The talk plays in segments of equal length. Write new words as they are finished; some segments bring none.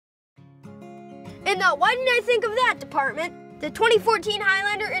And now, why didn't I think of that, department? The 2014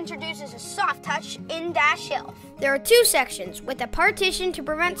 Highlander introduces a soft touch in-dash shelf. There are 2 sections with a partition to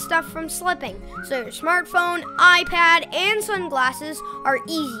prevent stuff from slipping, so your smartphone, iPad, and sunglasses are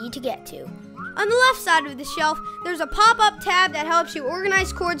easy to get to. On the left side of the shelf, there's a pop-up tab that helps you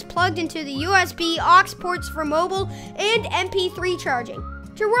organize cords plugged into the USB aux ports for mobile and MP3 charging.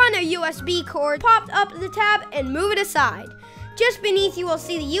 To run a USB cord, pop up the tab and move it aside. Just beneath you will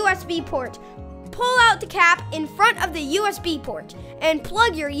see the USB port. Pull out the cap in front of the USB port and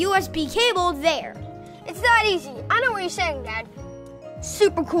plug your USB cable there. It's that easy. I know what you're saying, Dad.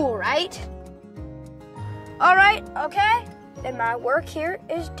 Super cool, right? All right, okay. Then my work here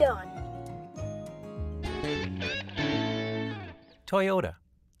is done. Toyota.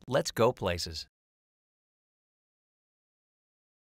 Let's go places.